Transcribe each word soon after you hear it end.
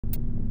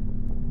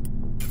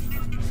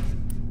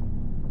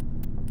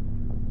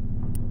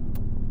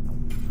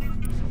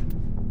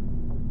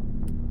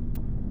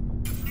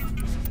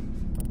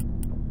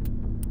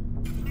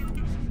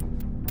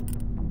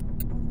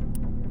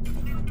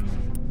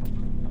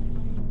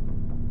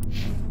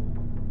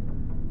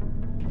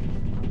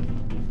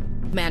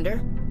Commander?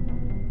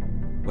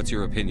 What's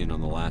your opinion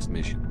on the last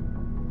mission?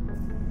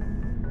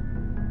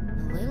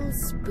 A little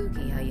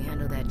spooky how you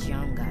handle that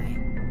Jiang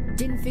guy.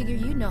 Didn't figure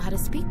you'd know how to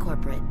speak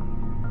corporate.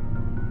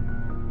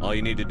 All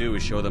you need to do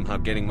is show them how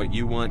getting what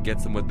you want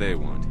gets them what they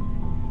want.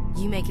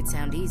 You make it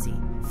sound easy.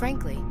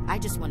 Frankly, I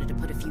just wanted to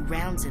put a few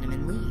rounds in him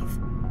and leave.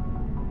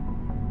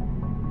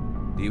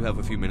 Do you have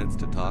a few minutes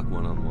to talk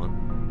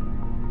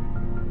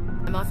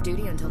one-on-one? I'm off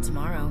duty until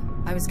tomorrow.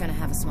 I was gonna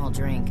have a small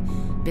drink.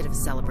 Bit of a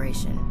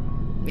celebration.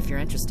 If you're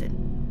interested.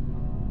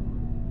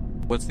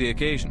 What's the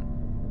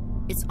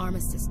occasion? It's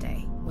Armistice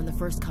Day, when the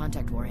First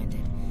Contact War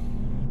ended.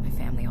 My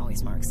family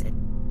always marks it.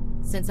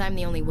 Since I'm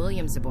the only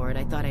Williams aboard,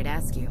 I thought I'd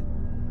ask you.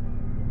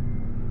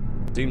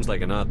 Seems like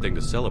an odd thing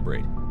to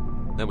celebrate.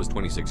 That was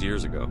 26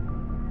 years ago.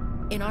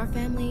 In our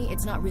family,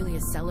 it's not really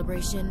a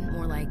celebration,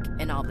 more like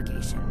an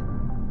obligation.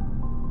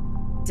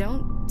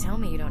 Don't tell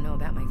me you don't know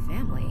about my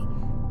family.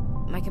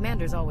 My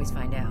commanders always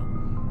find out.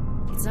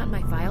 It's not in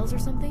my files or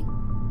something?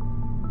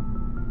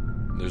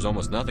 There's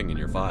almost nothing in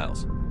your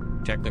files.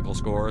 Technical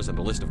scores and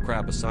a list of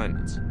crap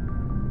assignments.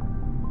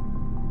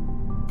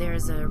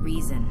 There's a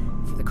reason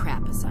for the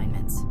crap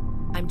assignments.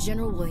 I'm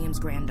General Williams'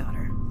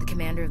 granddaughter, the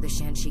commander of the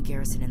Shanxi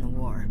garrison in the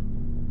war.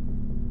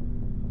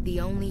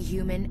 The only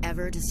human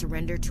ever to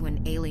surrender to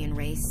an alien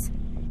race.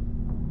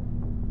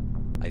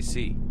 I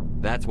see.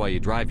 That's why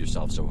you drive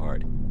yourself so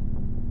hard.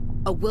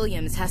 A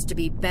Williams has to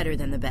be better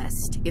than the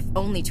best, if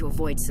only to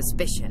avoid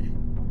suspicion.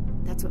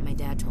 That's what my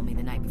dad told me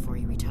the night before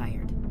he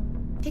retired.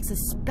 Takes a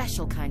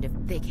special kind of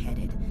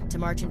thick-headed to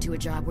march into a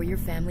job where your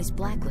family's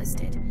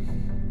blacklisted.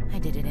 I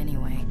did it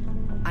anyway.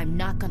 I'm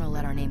not gonna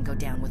let our name go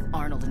down with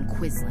Arnold and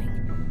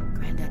Quisling.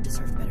 Granddad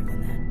deserved better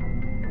than that.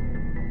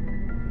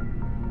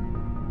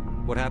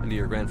 What happened to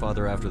your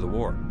grandfather after the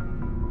war?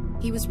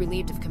 He was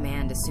relieved of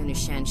command as soon as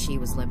Shanxi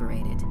was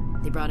liberated.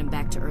 They brought him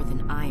back to Earth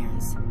in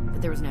irons,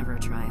 but there was never a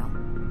trial.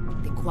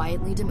 They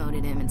quietly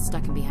demoted him and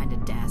stuck him behind a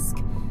desk.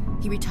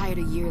 He retired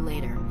a year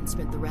later and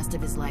spent the rest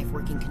of his life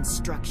working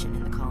construction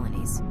in the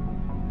colonies.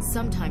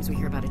 Sometimes we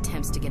hear about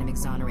attempts to get him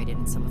exonerated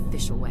in some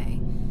official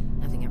way.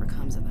 Nothing ever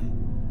comes of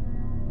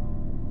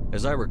them.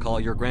 As I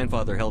recall, your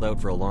grandfather held out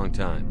for a long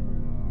time.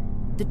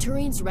 The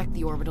Turians wrecked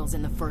the orbitals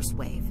in the first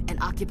wave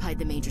and occupied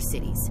the major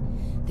cities.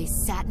 They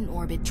sat in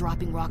orbit,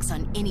 dropping rocks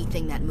on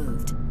anything that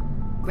moved.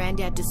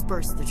 Granddad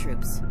dispersed the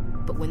troops,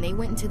 but when they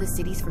went into the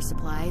cities for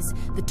supplies,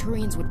 the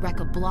Turians would wreck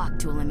a block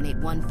to eliminate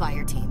one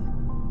fire team.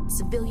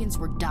 Civilians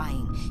were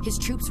dying, his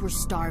troops were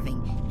starving,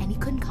 and he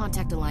couldn't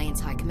contact Alliance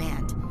High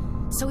Command.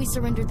 So he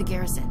surrendered the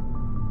garrison.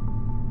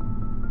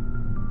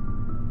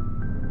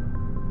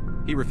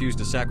 He refused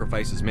to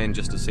sacrifice his men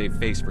just to save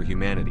face for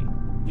humanity.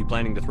 You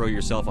planning to throw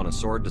yourself on a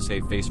sword to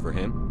save face for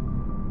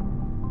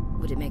him?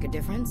 Would it make a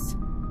difference?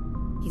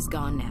 He's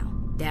gone now.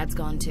 Dad's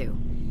gone too.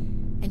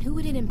 And who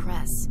would it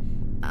impress?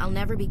 I'll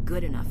never be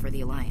good enough for the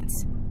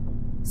Alliance.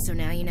 So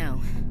now you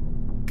know.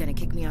 Gonna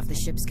kick me off the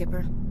ship,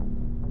 Skipper?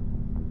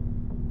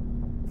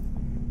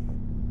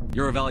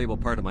 You're a valuable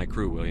part of my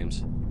crew,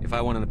 Williams. If I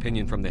want an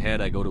opinion from the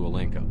head, I go to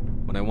Alenko.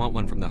 When I want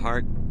one from the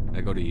heart,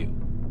 I go to you.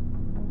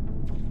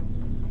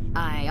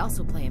 I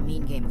also play a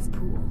mean game of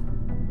pool.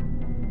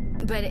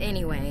 But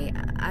anyway,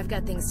 I've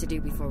got things to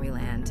do before we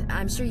land.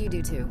 I'm sure you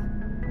do too.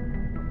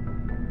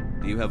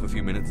 Do you have a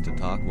few minutes to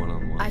talk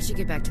one-on-one? I should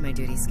get back to my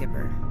duty,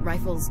 Skipper.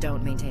 Rifles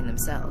don't maintain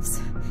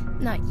themselves.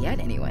 Not yet,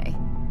 anyway.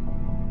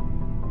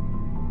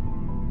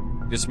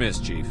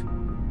 Dismissed, Chief.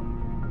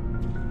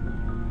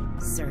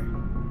 Sir.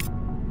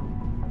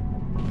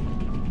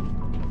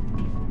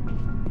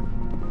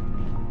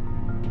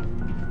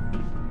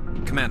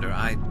 Commander,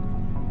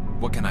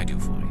 what can I do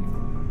for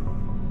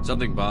you?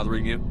 Something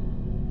bothering you?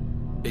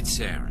 It's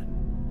Saren.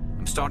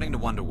 I'm starting to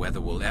wonder whether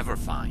we'll ever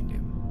find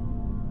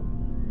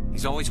him.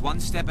 He's always one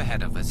step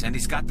ahead of us, and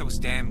he's got those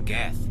damn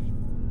Geth.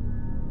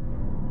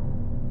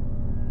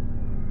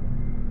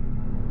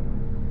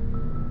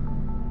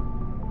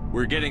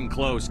 We're getting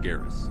close,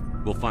 Garrus.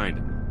 We'll find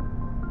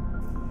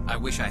him. I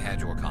wish I had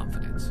your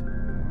confidence.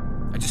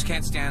 I just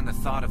can't stand the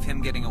thought of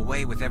him getting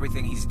away with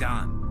everything he's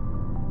done.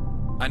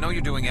 I know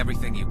you're doing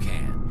everything you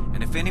can,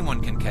 and if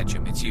anyone can catch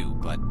him, it's you,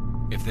 but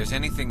if there's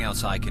anything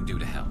else I can do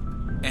to help,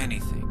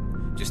 anything,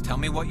 just tell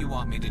me what you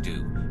want me to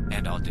do,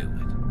 and I'll do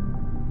it.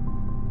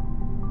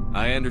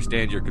 I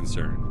understand your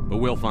concern, but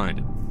we'll find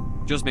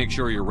him. Just make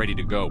sure you're ready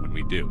to go when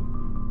we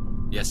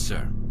do. Yes,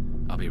 sir.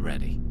 I'll be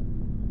ready.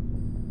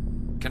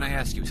 Can I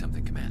ask you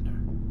something, Commander?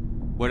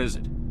 What is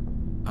it?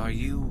 Are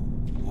you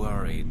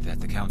worried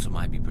that the Council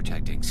might be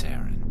protecting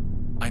Saren?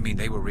 I mean,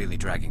 they were really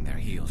dragging their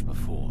heels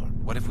before.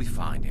 What if we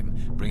find him,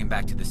 bring him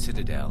back to the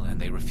Citadel, and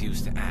they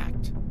refuse to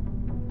act?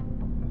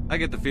 I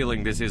get the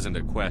feeling this isn't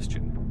a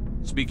question.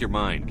 Speak your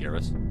mind,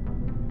 Garrus.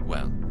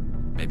 Well,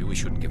 maybe we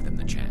shouldn't give them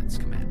the chance,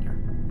 Commander.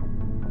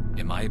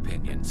 In my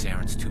opinion,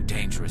 Saren's too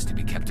dangerous to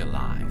be kept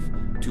alive.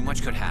 Too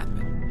much could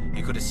happen.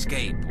 He could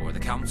escape, or the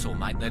Council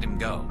might let him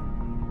go.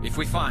 If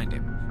we find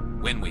him,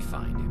 when we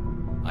find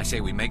him, I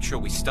say we make sure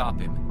we stop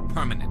him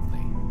permanently.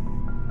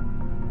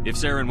 If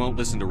Saren won't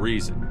listen to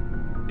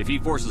reason, if he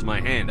forces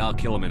my hand, I'll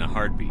kill him in a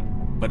heartbeat.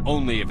 but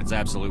only if it's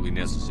absolutely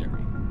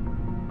necessary.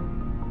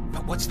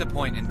 But what's the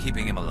point in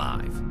keeping him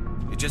alive?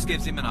 It just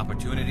gives him an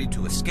opportunity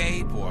to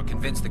escape or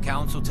convince the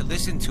Council to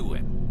listen to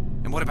him.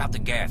 And what about the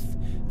Geth?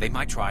 They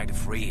might try to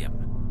free him.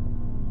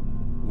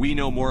 We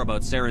know more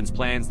about Saren's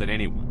plans than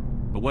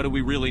anyone, but what do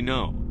we really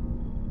know?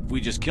 If we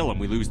just kill him,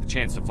 we lose the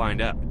chance to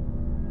find out.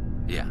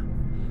 Yeah,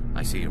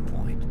 I see your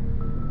point.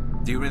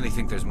 Do you really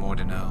think there's more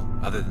to know,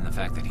 other than the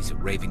fact that he's a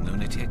raving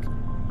lunatic?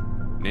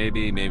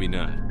 Maybe, maybe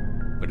not.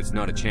 But it's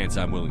not a chance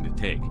I'm willing to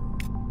take.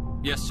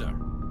 Yes, sir.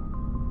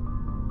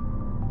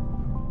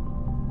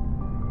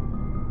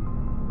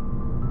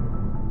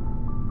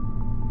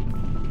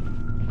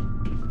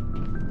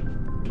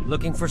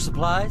 Looking for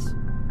supplies?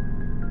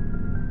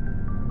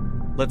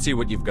 Let's see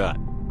what you've got.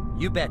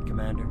 You bet,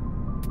 Commander.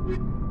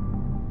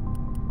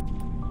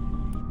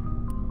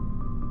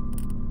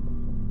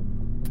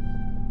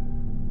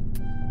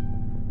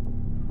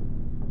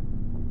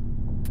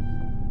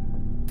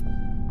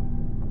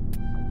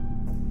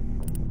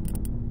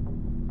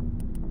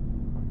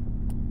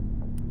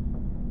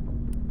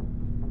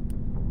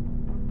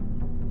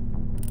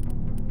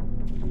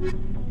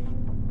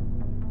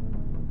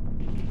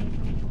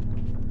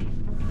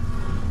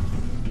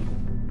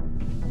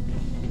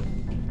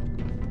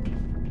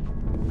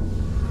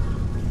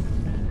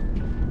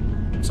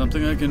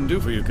 Something I can do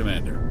for you,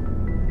 Commander.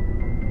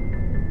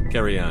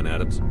 Carry on,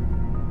 Adams.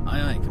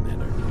 Aye, aye,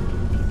 Commander.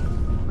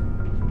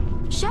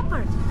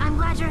 Shepard, I'm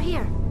glad you're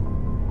here.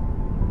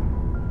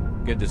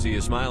 Good to see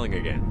you smiling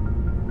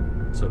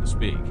again, so to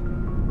speak.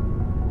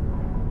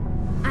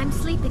 I'm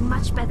sleeping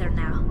much better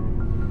now.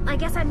 I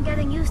guess I'm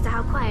getting used to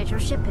how quiet your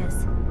ship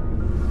is.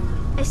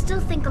 I still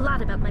think a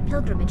lot about my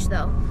pilgrimage,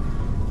 though.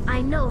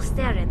 I know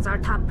Saren's our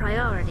top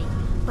priority,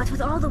 but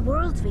with all the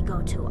worlds we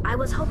go to, I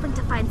was hoping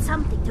to find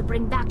something to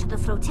bring back to the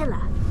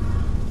flotilla.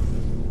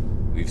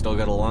 We've still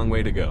got a long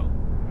way to go.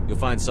 You'll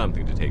find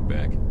something to take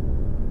back.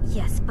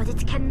 Yes, but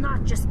it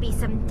cannot just be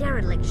some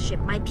derelict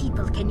ship my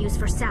people can use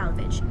for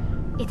salvage.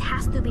 It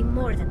has to be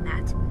more than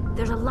that.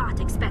 There's a lot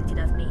expected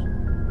of me.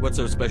 What's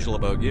so special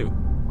about you?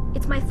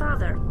 It's my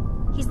father.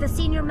 He's the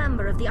senior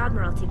member of the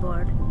Admiralty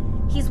Board.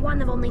 He's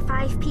one of only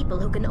 5 people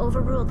who can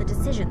overrule the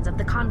decisions of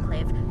the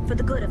Conclave for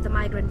the good of the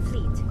migrant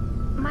fleet.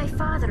 My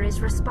father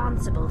is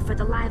responsible for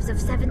the lives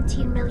of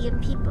 17 million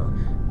people.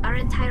 Our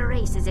entire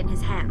race is in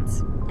his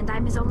hands, and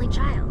I'm his only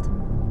child.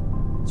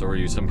 So are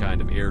you some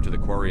kind of heir to the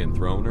Quarian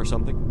throne or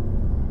something?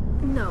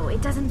 No,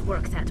 it doesn't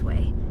work that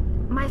way.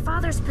 My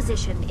father's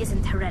position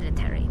isn't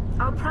hereditary.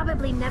 I'll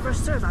probably never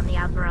serve on the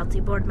Admiralty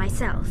Board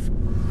myself.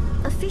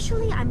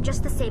 Officially, I'm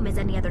just the same as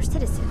any other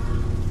citizen.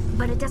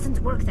 But it doesn't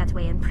work that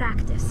way in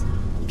practice.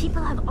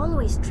 People have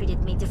always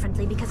treated me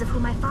differently because of who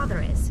my father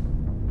is.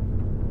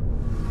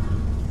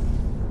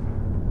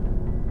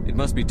 It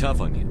must be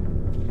tough on you.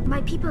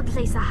 My people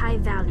place a high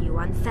value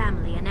on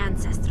family and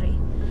ancestry.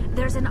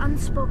 There's an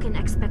unspoken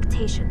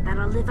expectation that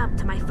I'll live up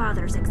to my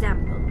father's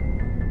example.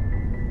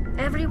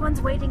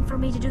 Everyone's waiting for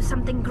me to do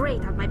something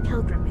great on my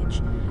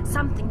pilgrimage.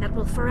 Something that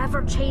will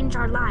forever change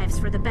our lives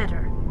for the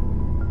better.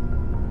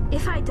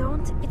 If I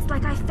don't, it's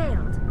like I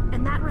failed,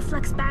 and that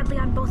reflects badly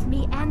on both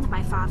me and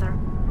my father.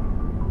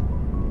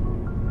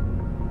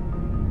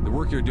 The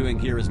work you're doing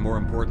here is more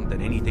important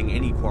than anything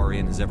any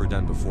Quarian has ever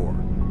done before.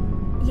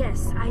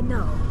 Yes, I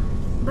know.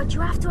 But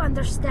you have to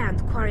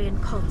understand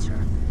Quarian culture.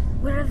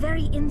 We're a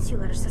very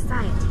insular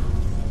society.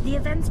 The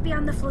events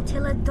beyond the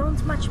flotilla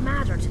don't much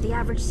matter to the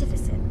average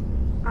citizen.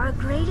 Our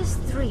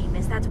greatest dream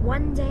is that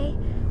one day,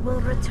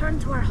 we'll return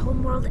to our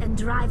homeworld and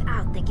drive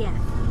out the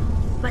Geth.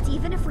 But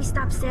even if we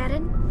stop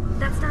Saren,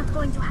 that's not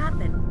going to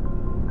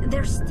happen.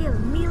 There's still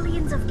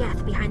millions of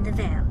Geth behind the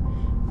veil.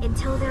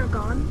 Until they're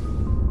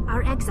gone,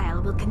 our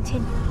exile will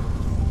continue.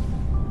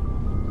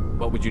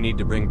 What would you need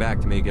to bring back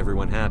to make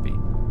everyone happy?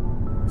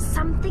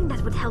 Something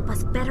that would help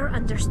us better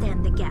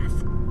understand the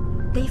Geth.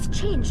 They've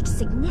changed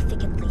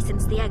significantly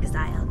since the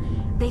exile.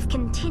 They've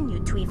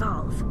continued to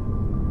evolve.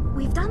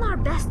 We've done our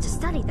best to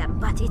study them,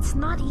 but it's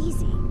not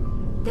easy.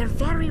 They're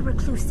very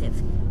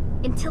reclusive.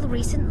 Until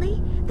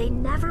recently, they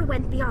never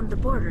went beyond the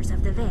borders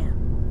of the Veil.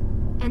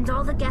 And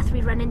all the Geth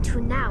we run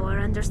into now are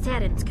under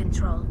Saren's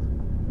control.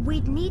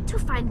 We'd need to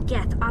find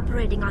Geth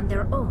operating on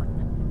their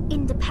own,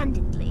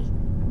 independently.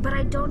 But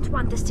I don't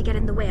want this to get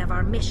in the way of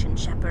our mission,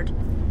 Shepard.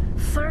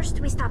 First,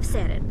 we stop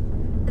Saren.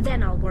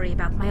 Then I'll worry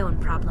about my own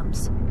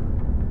problems.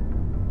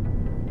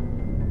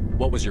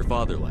 What was your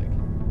father like?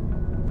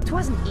 It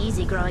wasn't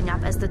easy growing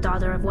up as the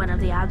daughter of one of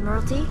the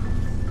Admiralty.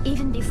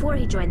 Even before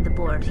he joined the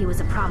board, he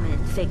was a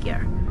prominent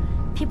figure.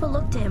 People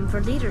looked to him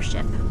for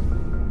leadership.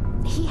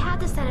 He had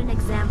to set an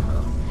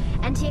example,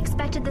 and he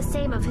expected the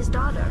same of his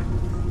daughter.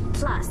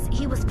 Plus,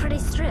 he was pretty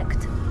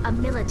strict, a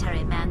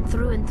military man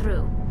through and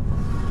through.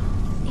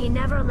 He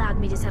never allowed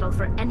me to settle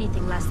for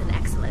anything less than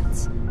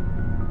excellence.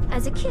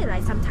 As a kid,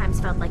 I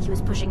sometimes felt like he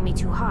was pushing me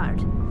too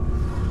hard.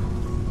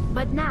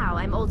 But now,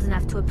 I'm old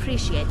enough to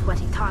appreciate what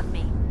he taught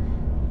me.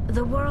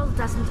 The world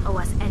doesn't owe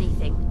us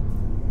anything.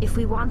 If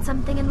we want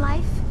something in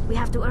life, we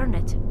have to earn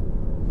it.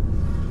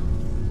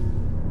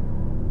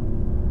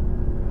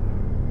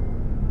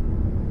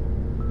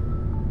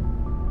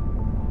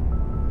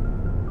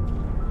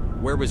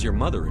 where was your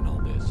mother in all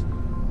this?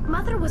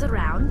 Mother was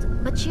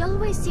around, but she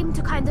always seemed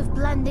to kind of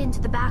blend into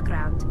the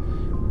background.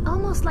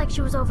 Almost like she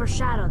was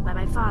overshadowed by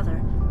my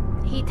father.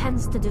 He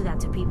tends to do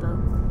that to people.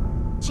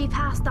 She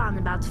passed on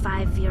about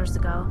 5 years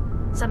ago.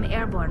 Some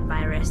airborne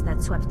virus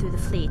that swept through the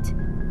fleet.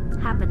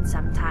 Happens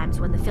sometimes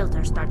when the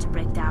filters start to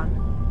break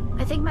down.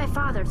 I think my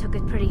father took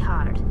it pretty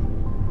hard.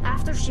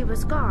 After she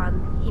was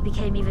gone, he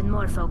became even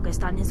more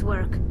focused on his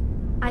work.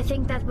 I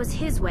think that was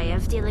his way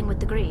of dealing with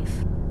the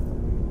grief.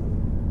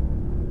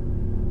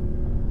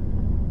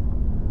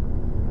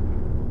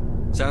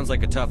 Sounds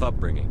like a tough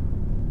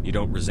upbringing. You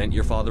don't resent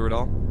your father at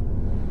all?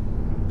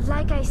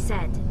 Like I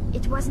said,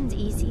 it wasn't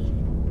easy.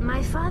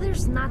 My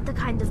father's not the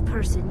kind of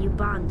person you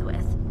bond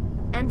with.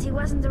 And he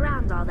wasn't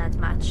around all that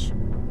much.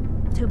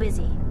 Too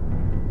busy.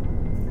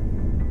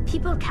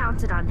 People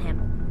counted on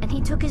him, and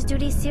he took his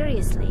duties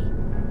seriously.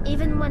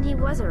 Even when he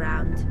was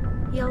around,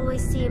 he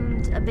always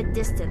seemed a bit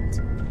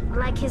distant.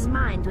 Like his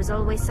mind was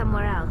always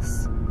somewhere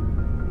else.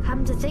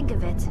 Come to think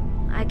of it,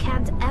 I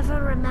can't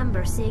ever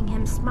remember seeing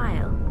him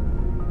smile.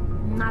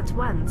 Not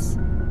once.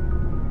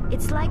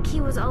 It's like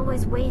he was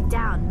always weighed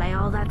down by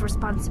all that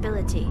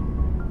responsibility.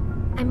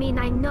 I mean,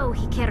 I know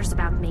he cares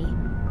about me,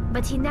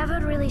 but he never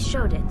really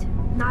showed it,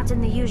 not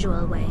in the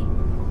usual way.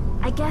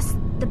 I guess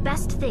the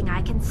best thing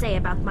I can say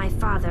about my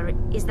father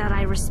is that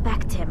I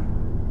respect him.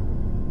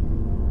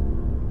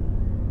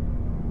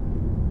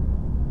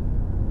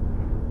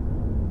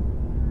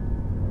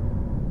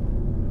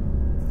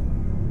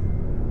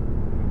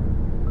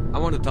 I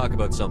want to talk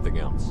about something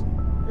else.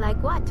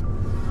 Like what?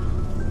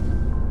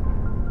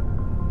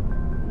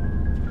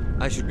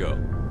 I should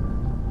go.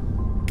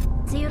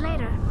 See you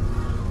later.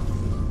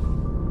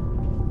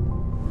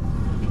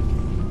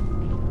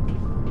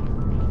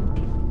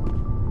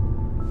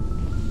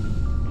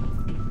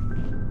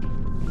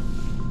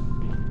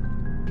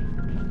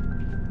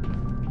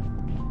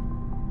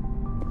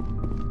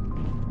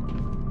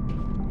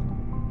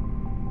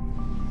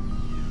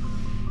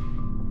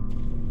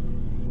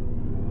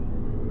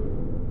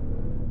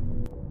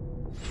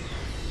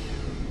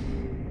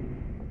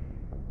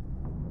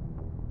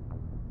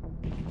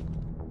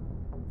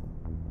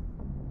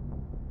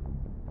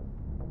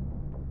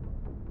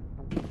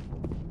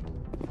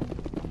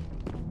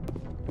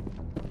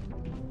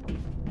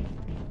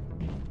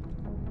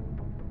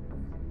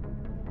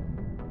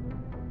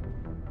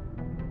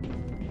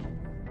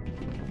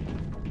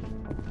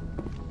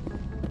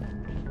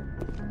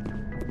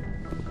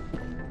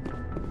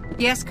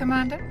 Yes,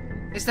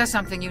 Commander? Is there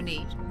something you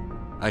need?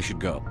 I should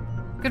go.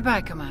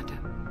 Goodbye, Commander.